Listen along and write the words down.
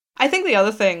I think the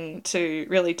other thing to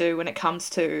really do when it comes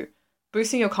to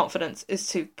boosting your confidence is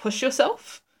to push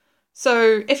yourself.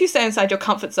 So if you stay inside your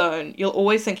comfort zone, you'll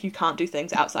always think you can't do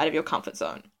things outside of your comfort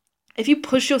zone. If you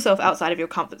push yourself outside of your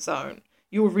comfort zone,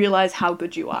 you will realize how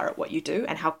good you are at what you do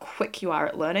and how quick you are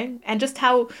at learning and just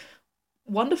how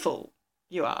wonderful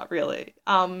you are, really.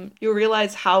 You'll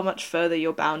realize how much further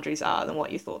your boundaries are than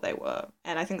what you thought they were.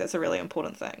 And I think that's a really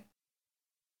important thing.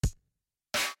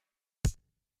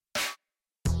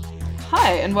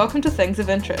 Hi, and welcome to Things of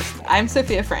Interest. I'm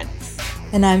Sophia Frantz.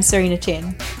 And I'm Serena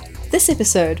Chen. This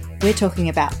episode, we're talking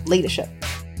about leadership.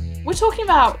 We're talking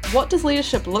about what does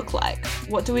leadership look like,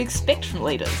 what do we expect from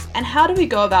leaders, and how do we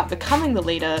go about becoming the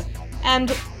leader,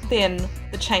 and then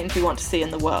the change we want to see in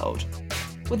the world.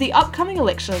 With the upcoming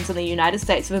elections in the United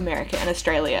States of America and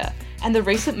Australia, and the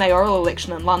recent mayoral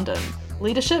election in London,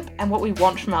 leadership and what we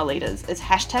want from our leaders is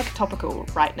 #topical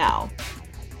right now.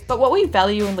 But what we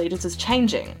value in leaders is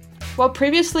changing. While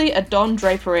previously a Don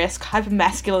Draper-esque,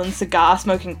 hyper-masculine,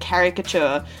 cigar-smoking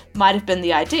caricature might have been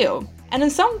the ideal, and in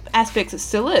some aspects it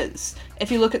still is,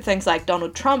 if you look at things like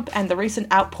Donald Trump and the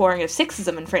recent outpouring of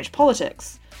sexism in French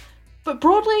politics. But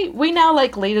broadly, we now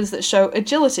like leaders that show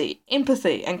agility,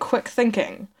 empathy, and quick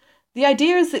thinking. The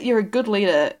idea is that you're a good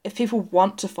leader if people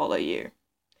want to follow you.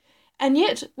 And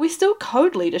yet, we still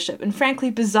code leadership in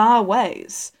frankly bizarre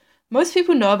ways. Most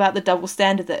people know about the double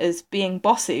standard that is being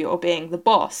bossy or being the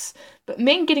boss, but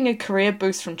men getting a career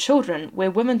boost from children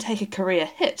where women take a career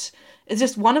hit is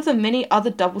just one of the many other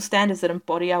double standards that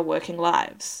embody our working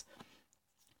lives.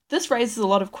 This raises a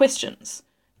lot of questions.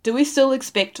 Do we still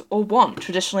expect or want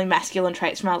traditionally masculine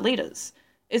traits from our leaders?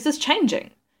 Is this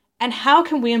changing? And how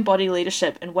can we embody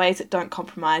leadership in ways that don't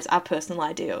compromise our personal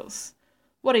ideals?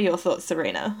 What are your thoughts,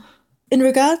 Serena? In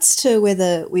regards to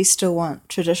whether we still want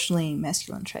traditionally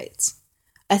masculine traits,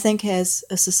 I think as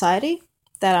a society,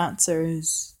 that answer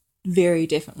is very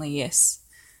definitely yes.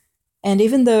 And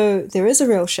even though there is a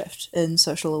real shift in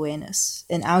social awareness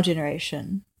in our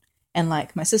generation, and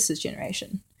like my sister's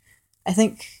generation, I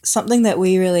think something that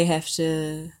we really have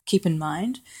to keep in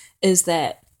mind is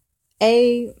that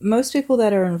most people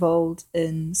that are involved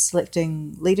in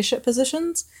selecting leadership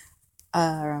positions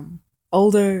are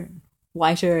older,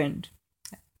 whiter, and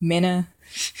menner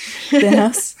than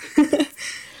us.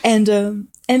 and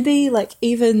B, like,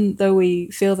 even though we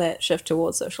feel that shift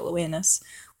towards social awareness,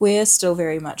 we're still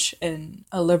very much in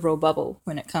a liberal bubble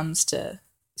when it comes to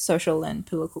social and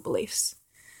political beliefs.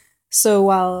 So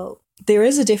while there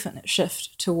is a definite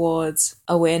shift towards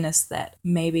awareness that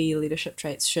maybe leadership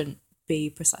traits shouldn't be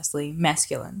precisely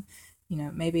masculine,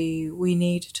 maybe we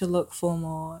need to look for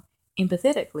more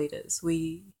empathetic leaders.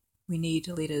 We need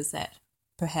leaders that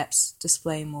perhaps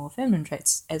display more feminine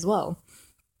traits as well.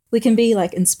 We can be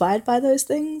inspired by those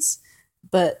things,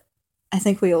 but I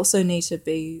think we also need to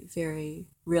be very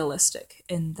realistic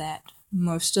in that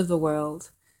most of the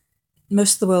world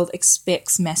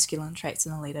expects masculine traits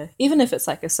in a leader, even if it's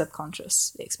a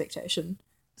subconscious expectation.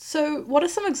 So what are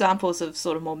some examples of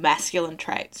sort of more masculine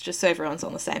traits, just so everyone's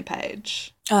on the same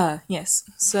page? Yes.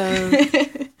 So,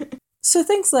 so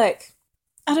things like,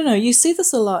 I don't know, you see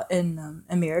this a lot in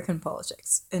American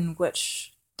politics, in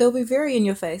which they'll be very in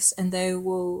your face and they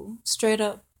will straight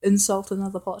up insult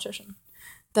another politician.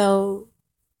 They'll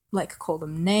call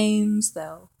them names.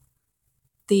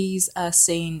 These are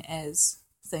seen as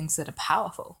things that are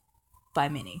powerful by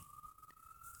many.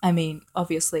 I mean,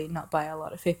 obviously not by a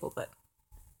lot of people, but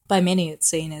by many it's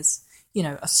seen as,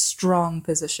 a strong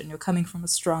position. You're coming from a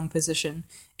strong position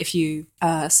if you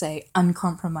say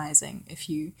uncompromising, if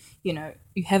you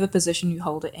have a position, you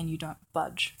hold it and you don't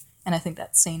budge. And I think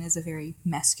that's seen as a very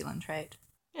masculine trait.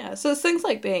 Yeah, so it's things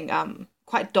like being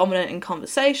quite dominant in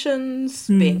conversations,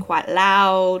 being quite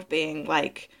loud, being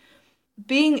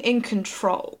in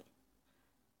control.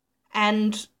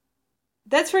 And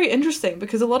that's very interesting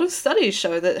because a lot of studies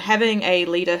show that having a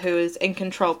leader who is in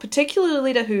control, particularly a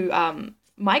leader who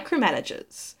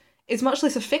micromanages, is much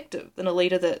less effective than a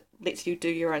leader that lets you do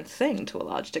your own thing to a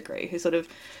large degree, who sort of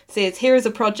says, here is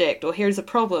a project or here is a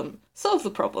problem, solve the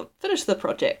problem, finish the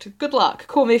project, good luck,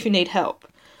 call me if you need help.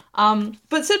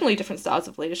 But certainly different styles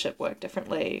of leadership work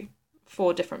differently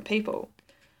for different people.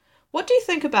 What do you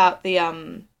think about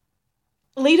the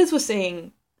leaders we're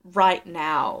seeing right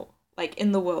now,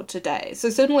 in the world today?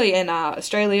 So certainly in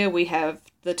Australia, we have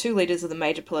the two leaders of the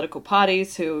major political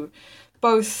parties who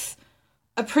both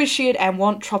appreciate and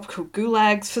want tropical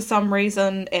gulags for some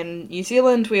reason. In New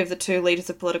Zealand, we have the two leaders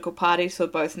of political parties who are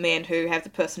both men who have the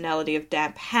personality of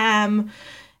damp ham.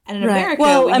 And in Right. America,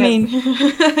 Well, we I have... mean,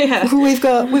 yeah.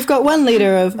 we've got one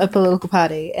leader of a political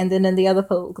party, and then in the other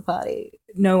political party,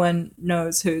 no one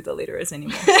knows who the leader is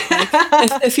anymore.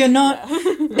 Like, if you're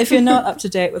not up to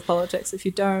date with politics, if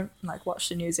you don't like watch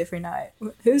the news every night,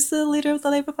 who's the leader of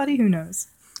the Labour Party? Who knows?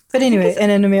 But anyway,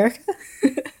 and in America,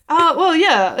 Well,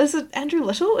 yeah, is it Andrew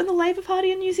Little in the Labour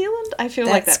Party in New Zealand? I feel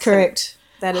like that's correct.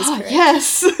 That is correct.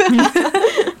 Yes.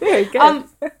 Very good.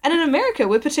 And in America,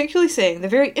 we're particularly seeing the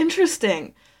very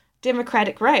interesting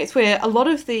Democratic race, where a lot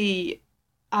of the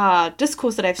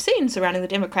discourse that I've seen surrounding the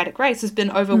Democratic race has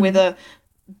been over whether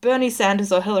Bernie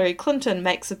Sanders or Hillary Clinton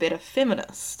makes a better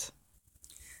feminist.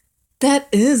 That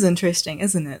is interesting,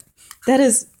 isn't it? That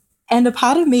is, and a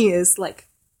part of me is like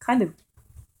kind of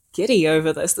giddy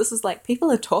over this. This is like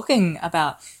people are talking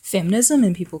about feminism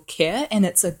and people care, and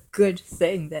it's a good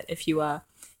thing that if you are,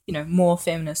 more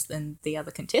feminist than the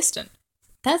other contestant,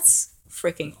 that's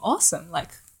freaking awesome.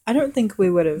 Like, I don't think we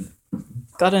would have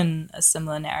gotten a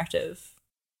similar narrative,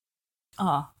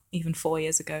 even 4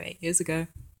 years ago, 8 years ago.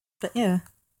 But yeah,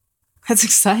 that's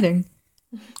exciting.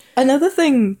 Another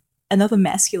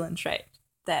masculine trait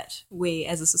that we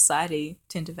as a society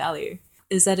tend to value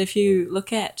is that if you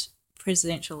look at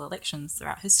presidential elections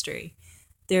throughout history,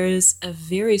 there is a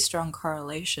very strong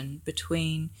correlation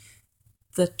between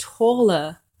the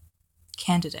taller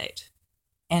candidate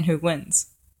and who wins,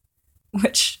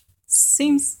 which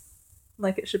seems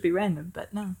like it should be random,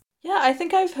 but no. Yeah, I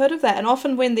think I've heard of that. And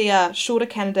often when the shorter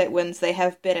candidate wins, they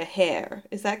have better hair.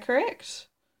 Is that correct?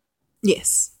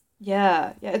 Yes.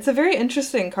 Yeah, it's a very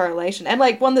interesting correlation. And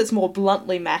like one that's more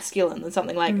bluntly masculine than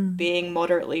something like being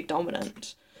moderately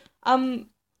dominant.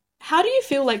 How do you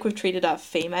feel like we've treated our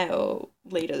female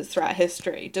leaders throughout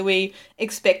history? Do we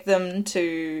expect them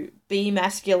to be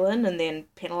masculine and then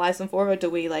penalize them for it, or do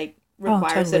we like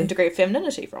require a certain degree of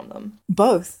femininity from them?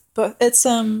 Both. But it's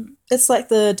like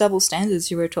the double standards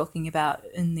you were talking about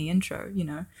in the intro,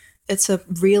 It's a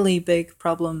really big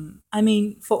problem. I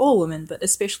mean, for all women, but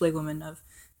especially women of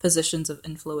positions of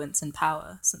influence and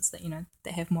power, since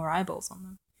they have more eyeballs on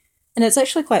them. And it's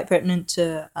actually quite pertinent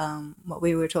to what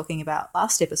we were talking about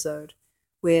last episode,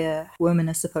 where women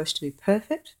are supposed to be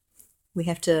perfect. We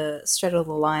have to straddle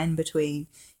the line between,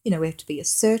 we have to be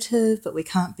assertive, but we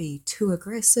can't be too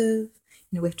aggressive.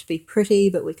 We have to be pretty,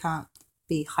 but we can't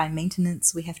be high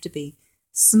maintenance. We have to be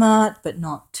smart, but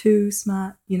not too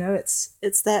smart.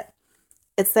 It's that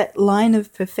line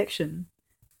of perfection.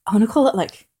 I want to call it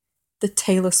like the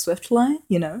Taylor Swift line,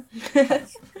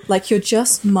 like you're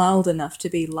just mild enough to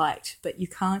be liked, but you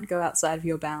can't go outside of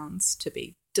your bounds to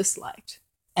be disliked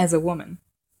as a woman.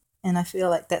 And I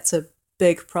feel like that's a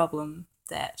big problem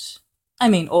that,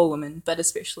 all women, but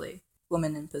especially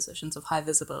women in positions of high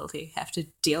visibility have to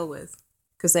deal with,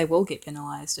 because they will get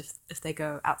penalized if they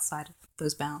go outside of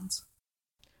those bounds.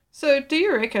 So do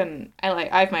you reckon, and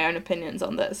like I have my own opinions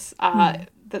on this,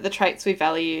 that the traits we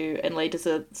value in leaders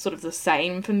are sort of the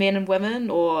same for men and women,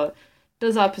 or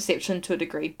does our perception to a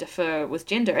degree differ with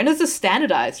gender? And is this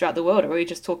standardized throughout the world, or are we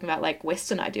just talking about like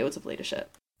Western ideals of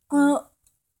leadership? Well,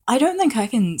 I don't think I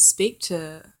can speak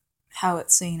to how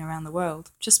it's seen around the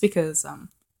world, just because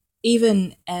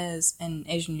even as an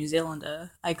Asian New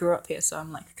Zealander, I grew up here, so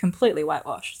I'm like completely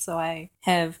whitewashed. So I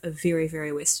have a very,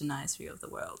 very westernized view of the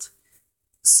world.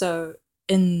 So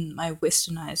in my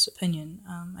westernized opinion,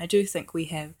 I do think we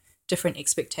have different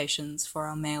expectations for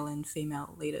our male and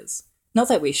female leaders. Not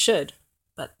that we should,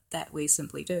 but that we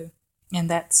simply do. And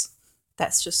that's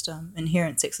just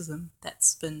inherent sexism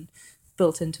that's been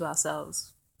built into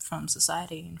ourselves from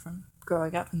society and from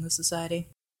growing up in the society.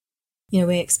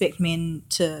 We expect men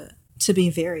to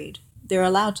be varied. They're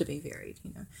allowed to be varied.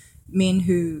 Men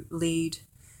who lead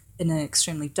in an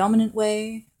extremely dominant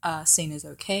way are seen as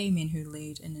okay. Men who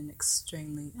lead in an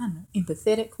extremely,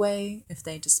 empathetic way, if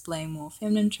they display more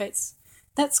feminine traits,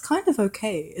 that's kind of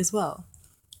okay as well.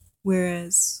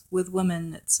 Whereas with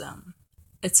women, it's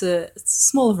a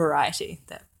smaller variety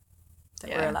that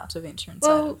we're allowed to venture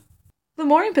inside of. The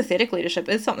more empathetic leadership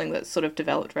is something that's sort of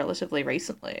developed relatively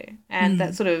recently, and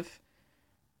that sort of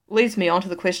leads me on to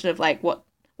the question of like, what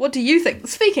do you think?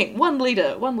 Speaking one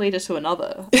leader to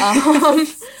another,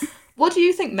 what do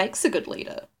you think makes a good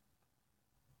leader?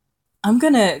 I'm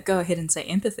gonna go ahead and say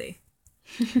empathy.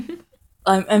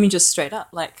 Just straight up,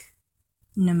 like,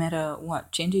 no matter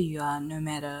what gender you are, no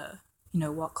matter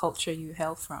what culture you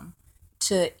hail from,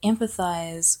 to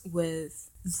empathize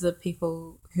with the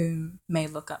people who may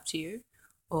look up to you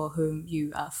or whom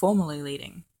you are formally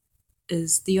leading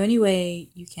is the only way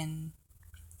you can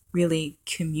really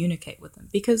communicate with them.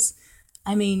 Because,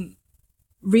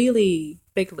 really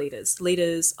big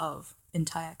leaders of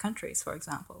entire countries, for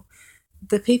example,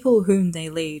 the people whom they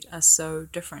lead are so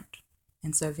different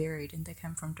and so varied, and they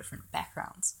come from different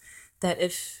backgrounds, that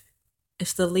if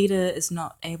the leader is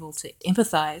not able to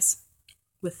empathize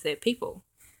with their people,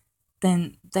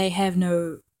 then they have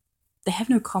no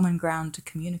common ground to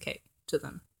communicate to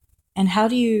them. And how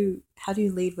do you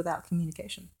lead without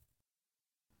communication?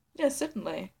 Yeah,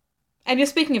 certainly. And you're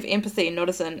speaking of empathy, not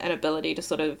as an ability to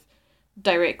sort of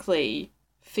directly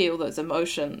feel those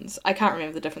emotions. I can't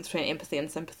remember the difference between empathy and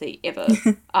sympathy ever.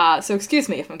 So excuse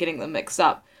me if I'm getting them mixed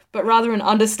up. But rather an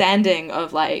understanding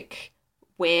of, like,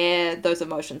 where those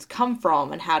emotions come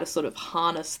from and how to sort of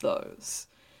harness those.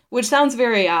 Which sounds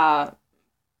very,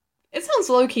 it sounds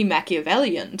low-key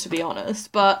Machiavellian, to be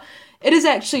honest, but it is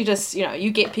actually just, you know,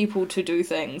 you get people to do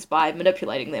things by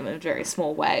manipulating them in very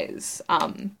small ways.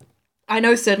 I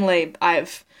know certainly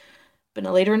I've been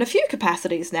a leader in a few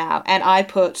capacities now, and I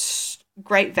put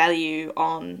great value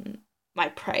on my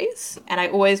praise, and I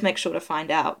always make sure to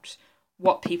find out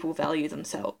what people value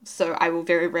themselves. So I will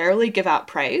very rarely give out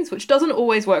praise, which doesn't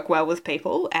always work well with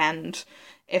people, and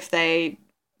if they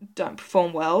don't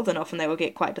perform well, then often they will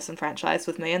get quite disenfranchised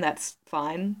with me, and that's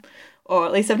fine. Or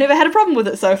at least I've never had a problem with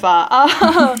it so far.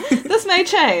 This may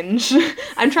change.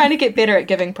 I'm trying to get better at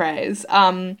giving praise.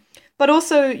 But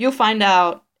also, you'll find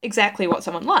out exactly what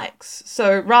someone likes.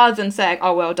 So rather than saying,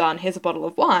 oh, well done, here's a bottle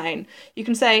of wine, you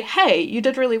can say, hey, you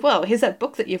did really well. Here's that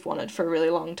book that you've wanted for a really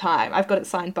long time. I've got it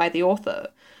signed by the author.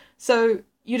 So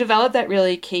you develop that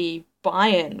really key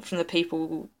buy-in from the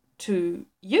people to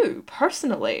you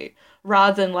personally,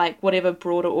 rather than like whatever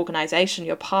broader organization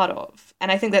you're part of.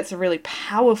 And I think that's a really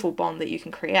powerful bond that you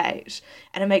can create.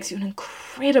 And it makes you an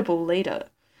incredible leader.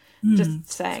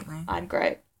 Just saying, definitely. I'm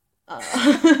great.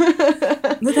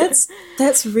 No,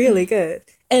 that's really good.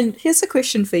 And here's a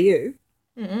question for you,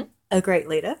 a great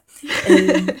leader,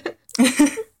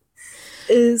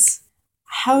 is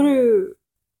how do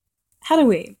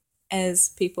we, as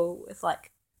people with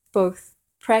like both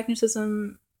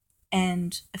pragmatism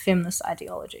and a feminist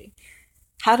ideology,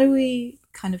 how do we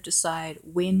kind of decide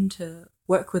when to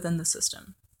work within the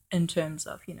system in terms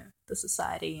of, you know, the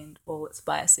society and all its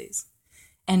biases,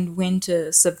 and when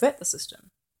to subvert the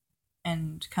system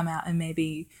and come out and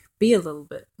maybe be a little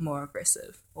bit more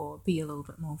aggressive or be a little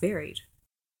bit more varied?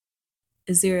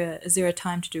 Is there a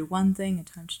time to do one thing, a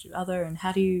time to do other, and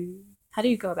how do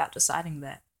you go about deciding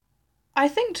that? I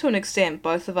think to an extent,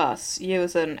 both of us, you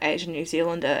as an Asian New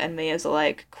Zealander and me as a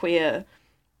like queer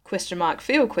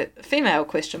female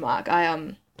question mark.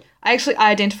 I actually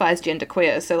identify as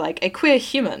genderqueer, so like a queer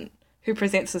human who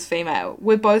presents as female.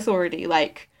 We're both already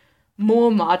like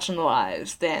more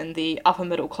marginalized than the upper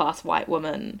middle class white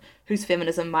woman whose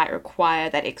feminism might require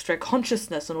that extra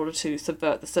consciousness in order to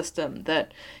subvert the system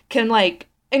that can like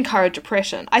encourage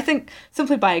oppression. I think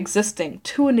simply by existing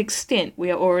to an extent we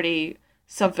are already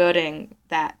subverting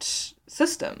that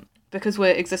system because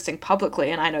we're existing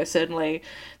publicly, and I know certainly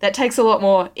that takes a lot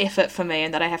more effort for me,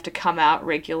 and that I have to come out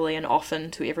regularly and often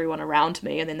to everyone around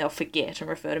me, and then they'll forget and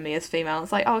refer to me as female.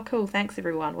 It's like, oh cool, thanks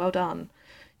everyone, well done,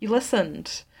 you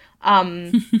listened.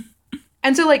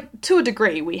 And so, like, to a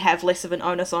degree, we have less of an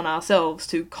onus on ourselves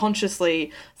to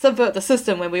consciously subvert the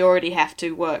system when we already have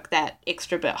to work that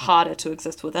extra bit harder to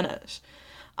exist within it.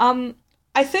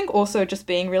 I think also just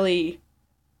being really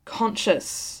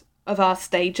conscious of our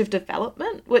stage of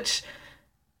development, which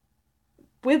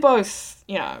we're both,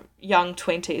 you know, young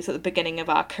 20s at the beginning of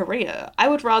our career. I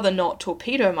would rather not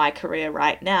torpedo my career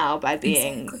right now by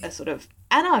being a sort of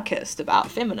anarchist about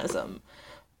feminism,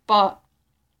 but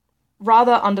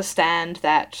rather understand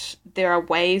that there are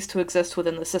ways to exist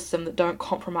within the system that don't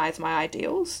compromise my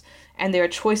ideals, and there are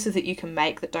choices that you can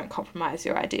make that don't compromise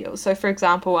your ideals. So, for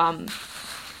example,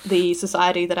 the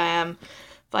society that I am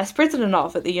vice president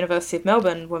of at the University of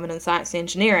Melbourne, Women in Science and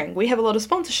Engineering, we have a lot of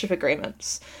sponsorship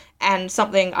agreements. And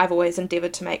something I've always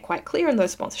endeavoured to make quite clear in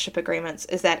those sponsorship agreements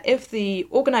is that if the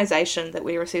organisation that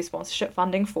we receive sponsorship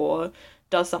funding for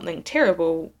does something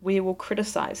terrible, we will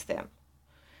criticise them.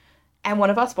 And one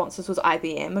of our sponsors was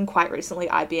IBM, and quite recently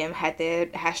IBM had their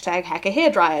hashtag hack a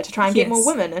hairdryer to try and get more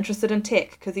women interested in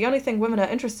tech, because the only thing women are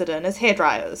interested in is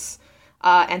hairdryers,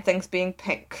 and things being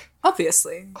pink.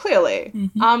 Obviously. Clearly.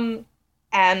 Mm-hmm.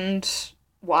 And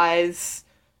Wise,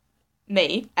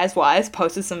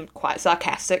 posted some quite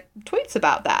sarcastic tweets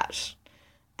about that.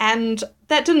 And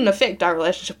that didn't affect our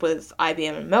relationship with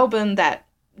IBM in Melbourne. That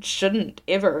shouldn't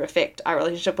ever affect our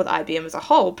relationship with IBM as a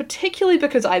whole, particularly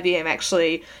because IBM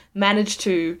actually managed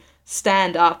to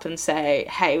stand up and say,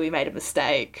 hey, we made a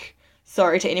mistake.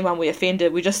 sorry to anyone we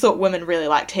offended. We just thought women really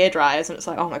liked hairdryers, and it's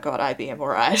like, oh my god, IBM, all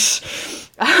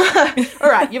right. All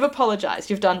right, you've apologized.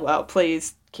 You've done well.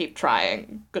 Please keep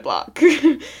trying. Good luck.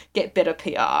 Get better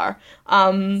PR.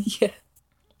 Yeah.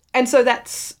 And so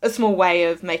that's a small way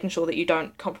of making sure that you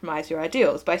don't compromise your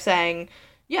ideals by saying,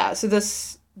 yeah, so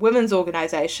this women's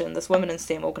organisation, this Women in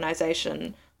STEM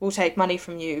organisation will take money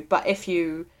from you, but if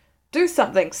you do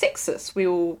something sexist, we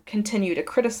will continue to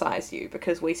criticise you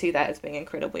because we see that as being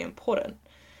incredibly important.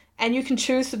 And you can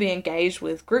choose to be engaged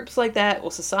with groups like that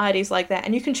or societies like that,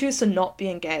 and you can choose to not be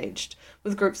engaged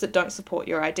with groups that don't support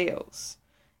your ideals.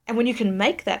 And when you can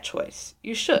make that choice,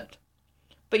 you should.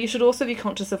 But you should also be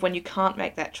conscious of when you can't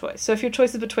make that choice. So if your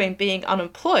choice is between being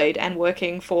unemployed and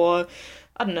working for,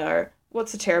 I don't know,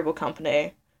 what's a terrible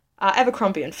company?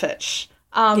 Abercrombie and Fitch.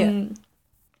 Then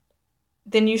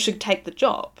you should take the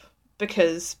job,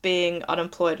 because being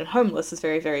unemployed and homeless is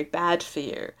very, very bad for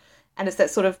you. And it's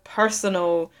that sort of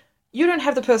personal, you don't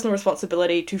have the personal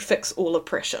responsibility to fix all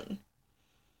oppression.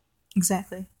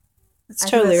 Exactly. That's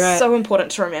totally right. So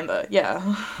important to remember,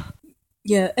 yeah.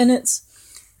 Yeah, and it's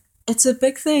a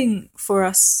big thing for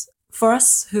us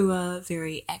who are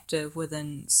very active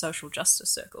within social justice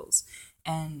circles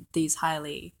and these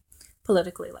highly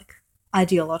politically, like,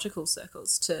 ideological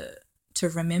circles to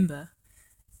remember,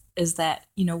 is that,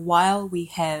 you know, while we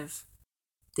have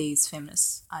these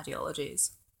feminist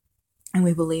ideologies and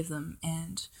we believe them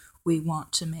and we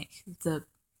want to make the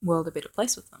world a better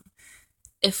place with them,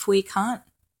 if we can't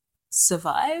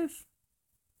survive,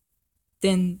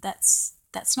 then that's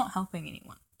not helping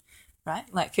anyone,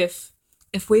 right? Like, if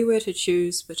we were to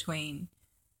choose between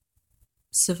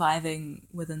surviving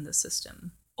within the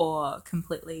system or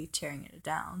completely tearing it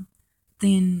down,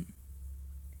 then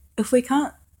if we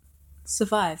can't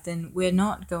survive, then we're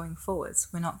not going forwards,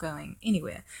 we're not going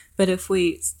anywhere. But if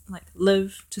we, like,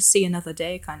 live to see another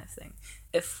day kind of thing,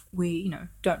 if we, you know,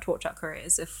 don't torch our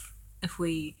careers, if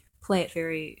we play it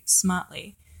very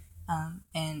smartly,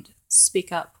 and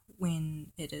speak up when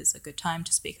it is a good time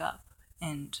to speak up,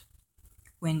 and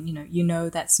when you know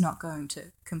that's not going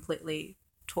to completely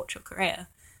torch your career,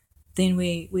 then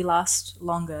we last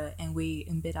longer and we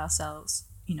embed ourselves,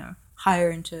 you know,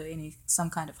 higher into some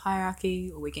kind of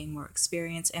hierarchy, or we gain more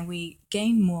experience and we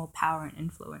gain more power and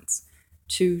influence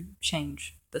to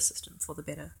change the system for the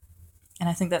better. And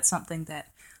I think that's something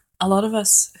that a lot of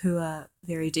us who are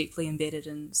very deeply embedded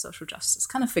in social justice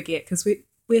kind of forget, because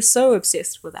we're so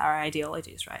obsessed with our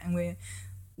ideologies, right? And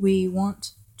we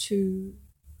want to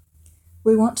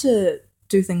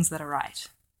do things that are right.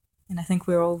 And I think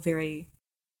we're all very,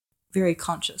 very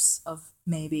conscious of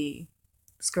maybe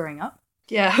screwing up.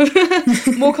 Yeah,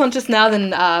 more conscious now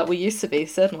than we used to be,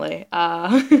 certainly.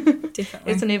 Definitely.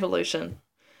 It's an evolution.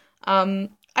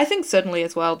 I think certainly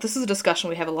as well, this is a discussion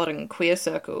we have a lot in queer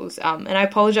circles, and I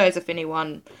apologise if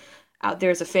anyone out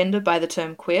there is offended by the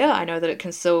term queer. I know that it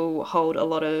can still hold a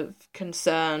lot of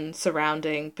concern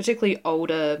surrounding particularly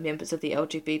older members of the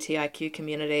LGBTIQ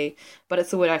community, but it's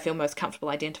the word I feel most comfortable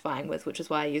identifying with, which is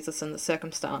why I use this in the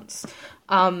circumstance.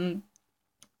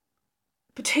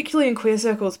 Particularly in queer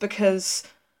circles, because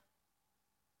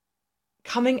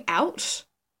coming out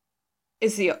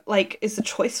is the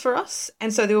choice for us.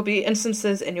 And so there will be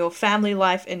instances in your family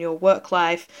life, in your work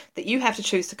life, that you have to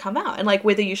choose to come out. And like,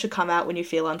 whether you should come out when you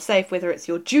feel unsafe, whether it's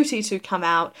your duty to come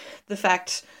out, the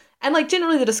fact, and like,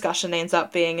 generally the discussion ends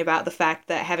up being about the fact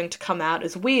that having to come out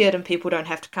is weird and people don't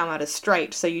have to come out as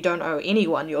straight, so you don't owe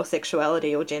anyone your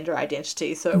sexuality or gender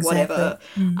identity, so Exactly. whatever.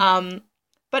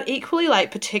 But equally,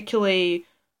 like, particularly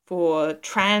for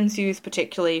trans youth,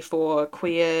 particularly for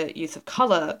queer youth of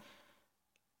colour,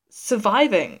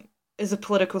 surviving is a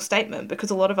political statement, because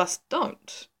a lot of us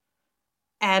don't.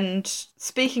 And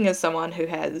speaking as someone who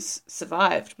has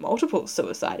survived multiple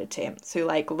suicide attempts, who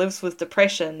like lives with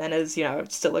depression and is, you know,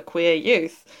 still a queer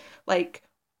youth, like,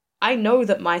 I know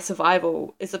that my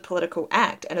survival is a political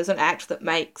act and is an act that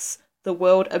makes the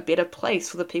world a better place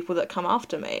for the people that come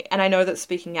after me. And I know that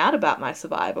speaking out about my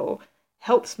survival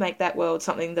helps make that world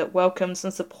something that welcomes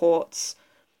and supports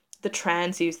the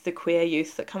trans youth, the queer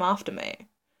youth that come after me.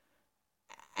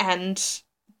 And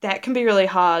that can be really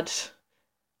hard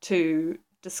to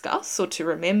discuss or to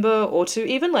remember, or to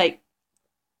even, like,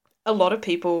 a lot of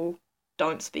people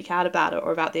don't speak out about it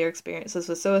or about their experiences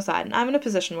with suicide. And I'm in a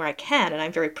position where I can, and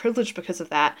I'm very privileged because of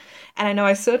that. And I know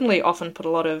I certainly often put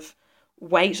a lot of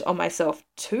weight on myself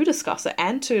to discuss it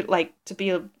and to be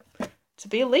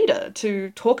a leader,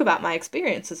 to talk about my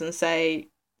experiences and say,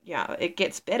 yeah, it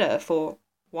gets better, for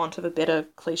want of a better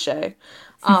cliche.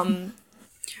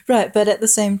 Right, but at the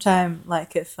same time,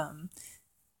 like,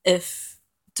 if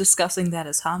discussing that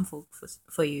is harmful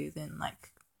for you, then,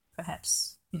 like,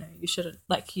 perhaps, you shouldn't.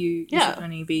 Like, you Yeah. should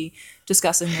only be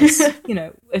discussing this,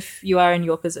 if you are in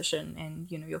your position and,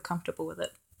 you're comfortable with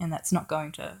it and that's not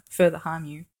going to further harm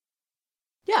you.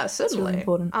 Yeah, It's certainly. really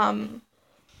important.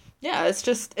 Yeah,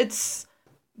 it's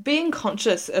being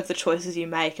conscious of the choices you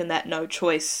make and that no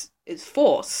choice is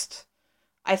forced,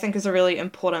 I think is a really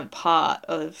important part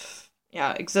of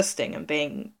existing and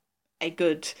being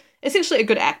essentially a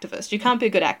good activist. You can't be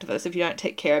a good activist if you don't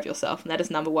take care of yourself, and that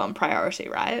is number one priority,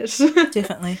 right?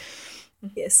 Definitely.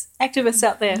 Yes. Activists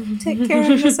out there, take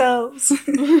care of yourselves.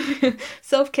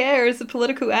 Self-care is a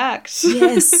political act.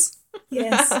 Yes.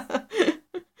 Yes.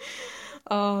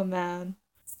 Oh, man.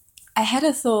 I had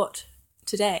a thought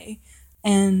today,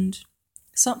 and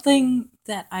something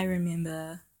that I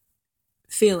remember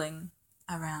feeling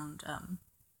around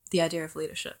the idea of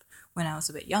leadership when I was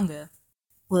a bit younger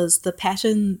was the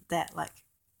pattern that, like,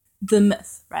 the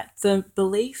myth, right? The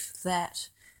belief that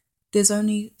there's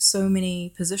only so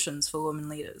many positions for women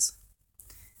leaders,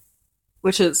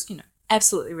 which is,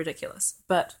 absolutely ridiculous.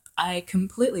 But I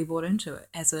completely bought into it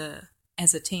as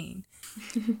a teen.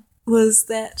 Was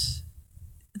that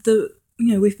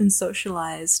we've been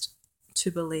socialized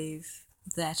to believe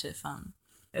that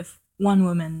if one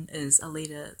woman is a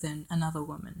leader, then another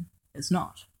woman is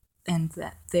not, and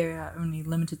that there are only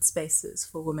limited spaces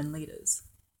for women leaders.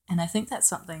 And I think that's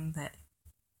something that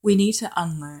we need to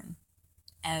unlearn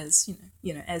as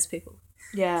as people.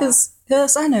 Yeah.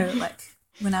 Because I know, like,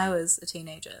 when I was a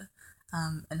teenager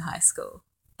in high school,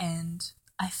 and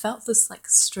I felt this, like,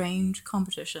 strange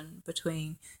competition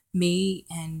between me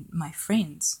and my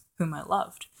friends whom I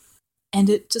loved. And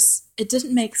it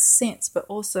didn't make sense, but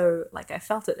also, like, I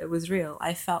felt it was real.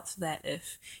 I felt that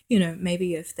if,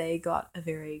 maybe if they got a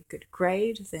very good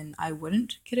grade, then I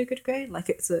wouldn't get a good grade. Like,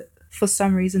 it's for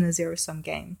some reason, a zero-sum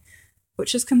game,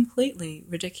 which is completely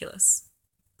ridiculous.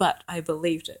 But I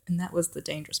believed it, and that was the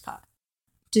dangerous part.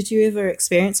 Did you ever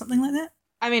experience something like that?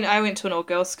 I mean, I went to an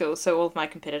all-girls school, so all of my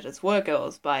competitors were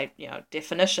girls by,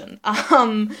 definition.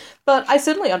 But I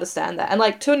certainly understand that. And,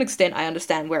 like, to an extent, I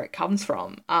understand where it comes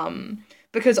from.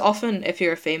 Because often if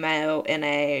you're a female in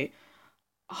a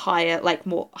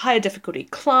higher difficulty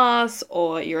class,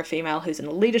 or you're a female who's in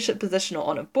a leadership position or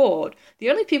on a board, the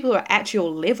only people who are at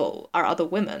your level are other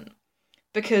women.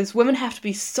 Because women have to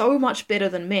be so much better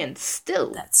than men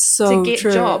still to get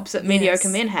jobs that mediocre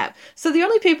men have. So the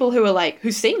only people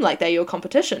who seem like they're your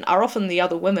competition are often the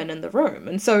other women in the room.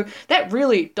 And so that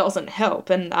really doesn't help.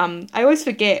 And I always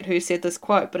forget who said this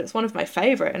quote, but it's one of my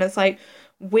favorite. And it's like,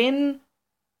 when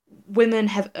women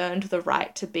have earned the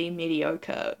right to be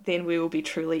mediocre, then we will be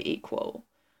truly equal.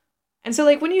 And so,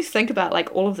 like, when you think about,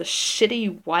 like, all of the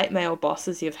shitty white male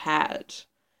bosses you've had,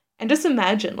 and just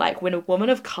imagine, like, when a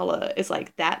woman of color is,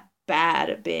 like, that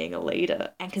bad at being a leader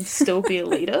and can still be a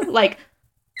leader, like,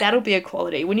 that'll be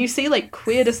equality. When you see, like,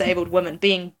 queer disabled women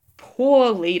being poor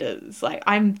leaders, like,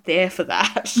 I'm there for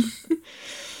that.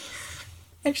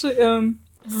 Actually,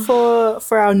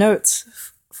 for our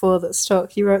notes for this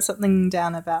talk, you wrote something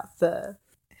down about the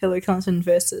Hillary Clinton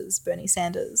versus Bernie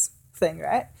Sanders thing,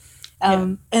 right?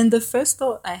 And the first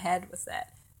thought I had with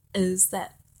that is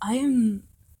that I am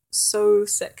so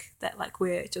sick that, like,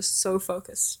 we're just so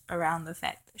focused around the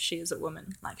fact that she is a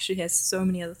woman. Like, she has so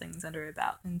many other things under her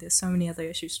belt, and there's so many other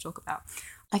issues to talk about.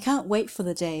 I can't wait for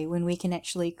the day when we can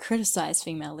actually criticize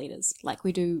female leaders like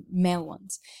we do male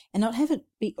ones, and not have it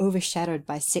be overshadowed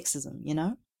by sexism,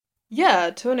 Yeah,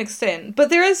 to an extent. But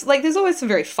there's always some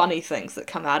very funny things that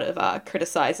come out of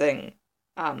criticizing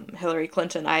Hillary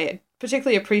Clinton. I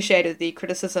particularly appreciated the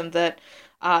criticism that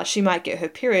she might get her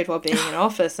period while being in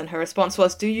office, and her response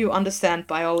was, "Do you understand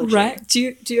biology?" Right?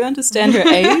 Do you understand her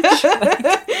age?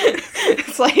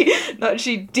 It's like, no,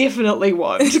 she definitely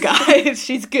won't, guys.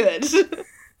 She's good.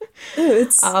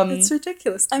 It's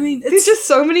ridiculous. I mean, there's just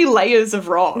so many layers of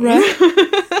wrong. Right?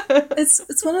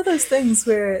 It's one of those things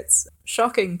where it's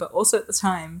shocking, but also at the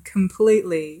time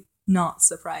completely not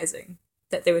surprising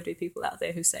that there would be people out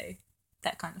there who say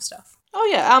that kind of stuff. Oh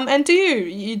yeah, and do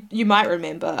you might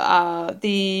remember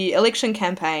the election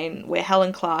campaign where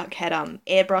Helen Clark had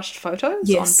airbrushed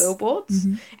photos on billboards,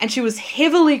 and she was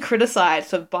heavily criticised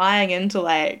for buying into,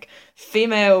 like,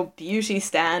 female beauty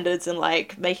standards and,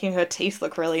 like, making her teeth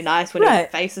look really nice when her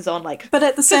face is on, like, but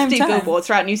at the 50 same time, billboards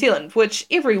throughout New Zealand, which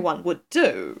everyone would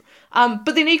do.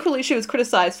 But then equally she was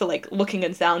criticised for, like, looking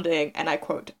and sounding, and I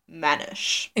quote,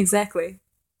 mannish. Exactly.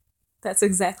 That's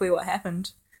exactly what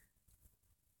happened.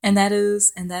 And that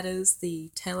is the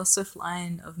Taylor Swift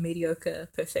line of mediocre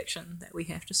perfection that we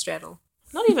have to straddle.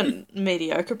 Not even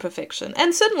mediocre perfection.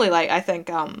 And certainly, like, I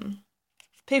think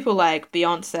people like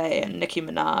Beyonce and Nicki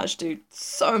Minaj do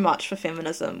so much for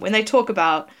feminism when they talk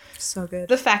about So good.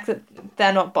 the fact that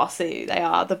they're not bossy, they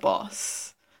are the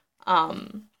boss.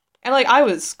 And like I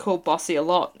was called bossy a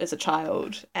lot as a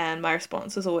child, and my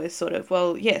response was always sort of,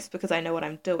 well, yes, because I know what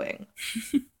I'm doing.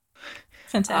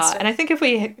 Fantastic. And I think if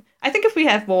we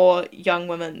have more young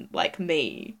women like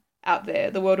me out there,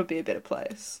 the world would be a better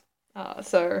place.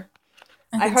 So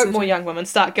I think hope so more too. young women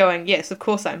start going, yes, of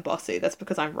course I'm bossy. That's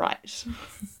because I'm right.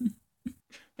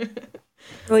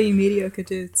 All you mediocre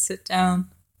dudes, sit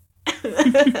down.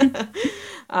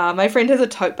 My friend has a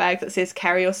tote bag that says,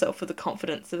 carry yourself with the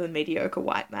confidence of a mediocre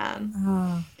white man.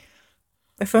 Oh.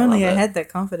 If only I Love it. had that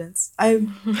confidence.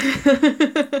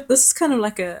 This is kind of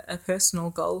like a personal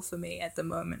goal for me at the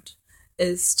moment,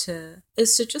 is to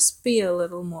just be a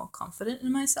little more confident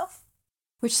in myself.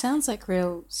 Which sounds like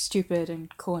real stupid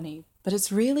and corny, but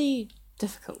it's really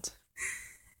difficult.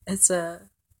 It's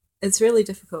really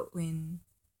difficult when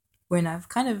I've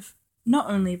kind of not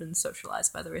only been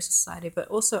socialized by the rest of society, but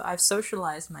also I've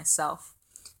socialized myself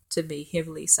to be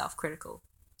heavily self-critical,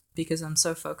 because I'm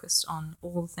so focused on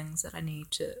all the things that I need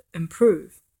to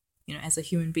improve, as a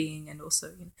human being, and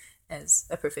also as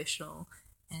a professional,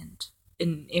 and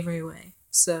in every way.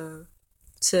 So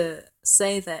to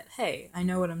say that, hey, I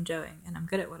know what I'm doing and I'm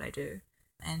good at what I do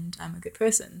and I'm a good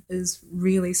person is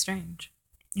really strange.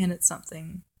 And it's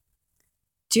something.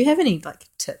 Do you have any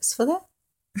tips for that?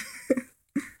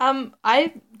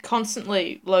 I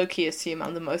constantly low-key assume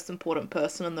I'm the most important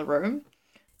person in the room.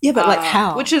 Yeah, but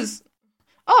how? Which is,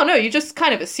 oh no, you just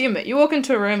kind of assume it. You walk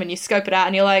into a room and you scope it out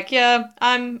and you're like, yeah,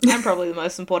 I'm probably the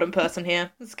most important person here.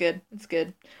 It's good. It's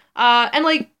good.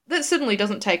 And that certainly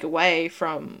doesn't take away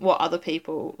from what other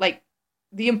people,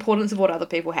 the importance of what other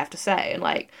people have to say.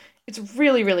 And it's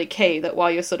really, really key that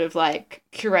while you're sort of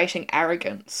curating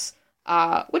arrogance,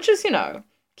 which is,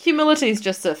 humility is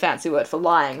just a fancy word for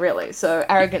lying, really. So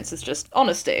arrogance is just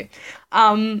honesty.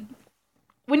 When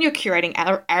you're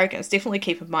curating arrogance, definitely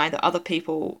keep in mind that other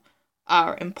people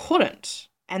are important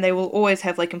and they will always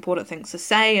have important things to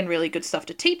say and really good stuff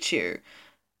to teach you.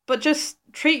 But just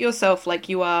treat yourself like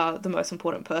you are the most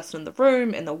important person in the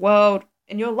room, in the world,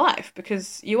 in your life,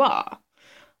 because you are.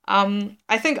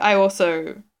 I think I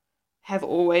also have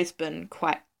always been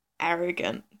quite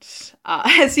arrogant,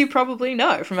 as you probably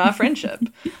know from our friendship.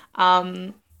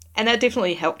 And that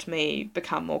definitely helped me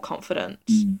become more confident.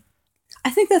 I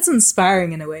think that's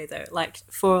inspiring in a way, though.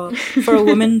 For a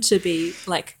woman to be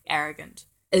arrogant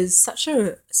is such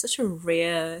a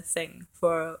rare thing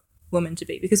for a woman to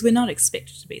be, because we're not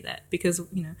expected to be that, because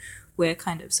we're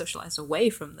kind of socialized away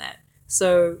from that.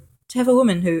 So to have a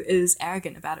woman who is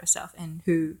arrogant about herself and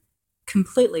who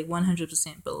completely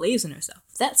 100% believes in herself,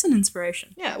 that's an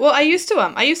inspiration. Yeah, well, I used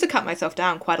to cut myself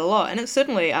down quite a lot, and it's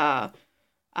certainly I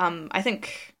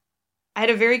think I had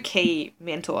a very key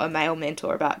mentor, a male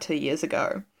mentor about 2 years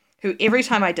ago, who every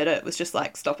time I did it was just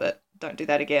like, stop it, don't do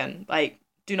that again,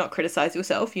 do not criticize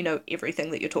yourself, you know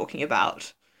everything that you're talking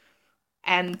about.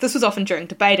 And this was often during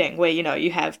debating, where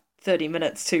you have 30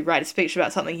 minutes to write a speech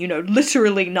about something you know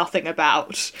literally nothing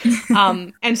about.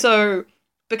 And so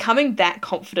becoming that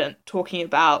confident talking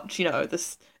about,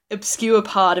 this obscure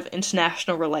part of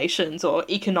international relations or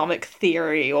economic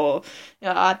theory or,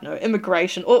 I don't know,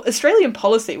 immigration or Australian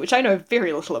policy, which I know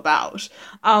very little about,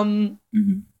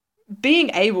 being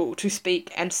able to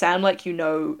speak and sound like you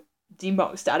know the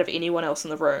most out of anyone else in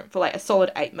the room for a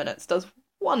solid 8 minutes does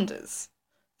wonders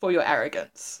for your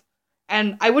arrogance.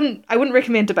 And I wouldn't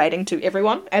recommend debating to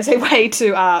everyone as a way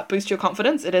to boost your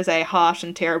confidence. It is a harsh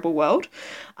and terrible world.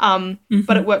 But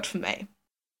it worked for me.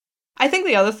 I think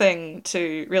the other thing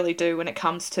to really do when it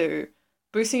comes to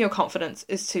boosting your confidence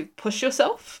is to push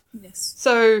yourself. Yes.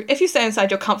 So if you stay inside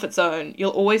your comfort zone,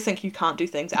 you'll always think you can't do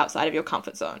things outside of your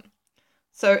comfort zone.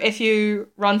 So if you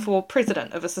run for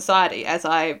president of a society, as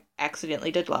I accidentally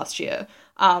did last year,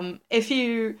 if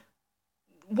you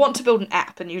want to build an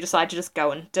app and you decide to just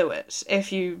go and do it,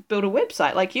 if you build a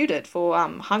website like you did for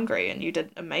Hungry and you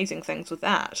did amazing things with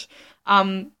that,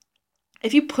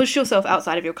 if you push yourself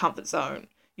outside of your comfort zone,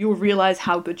 you'll realize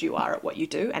how good you are at what you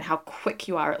do and how quick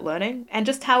you are at learning and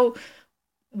just how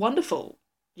wonderful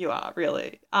you are,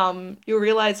 really. You'll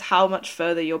realize how much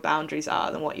further your boundaries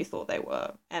are than what you thought they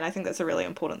were. And I think that's a really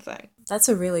important thing. That's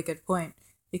a really good point,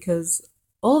 because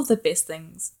all of the best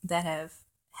things that have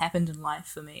happened in life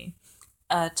for me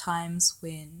are times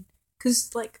when,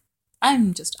 because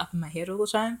I'm just up in my head all the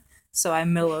time, so I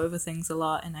mill over things a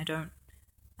lot, and I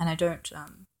don't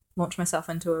launch myself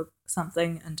into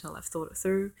something until I've thought it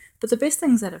through. But the best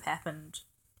things that have happened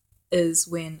is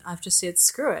when I've just said,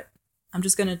 screw it, I'm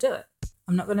just going to do it.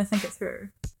 I'm not going to think it through.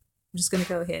 I'm just going to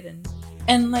go ahead and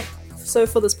And like, so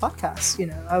for this podcast, you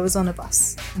know, I was on a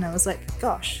bus and I was like,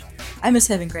 gosh, I miss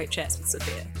having great chats with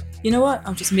Sophia. You know what?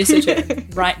 I'll just message her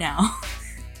right now.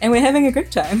 And we're having a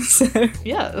great time. So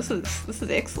Yeah, this is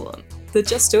excellent. the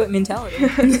just do it mentality.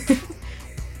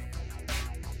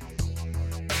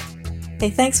 Hey,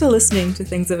 thanks for listening to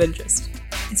Things of Interest.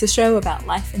 It's a show about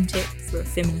life and tech through a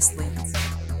feminist lens.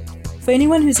 For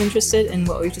anyone who's interested in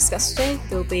what we've discussed today,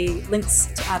 there'll be links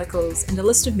to articles and a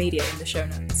list of media in the show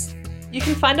notes. You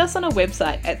can find us on our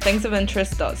website at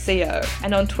thingsofinterest.co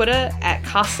and on Twitter at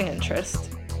castinginterest.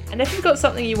 And if you've got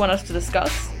something you want us to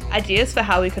discuss, ideas for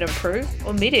how we could improve,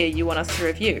 or media you want us to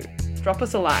review, drop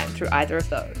us a line through either of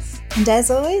those. And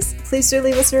as always, please do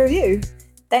leave us a review.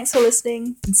 Thanks for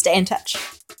listening and stay in touch.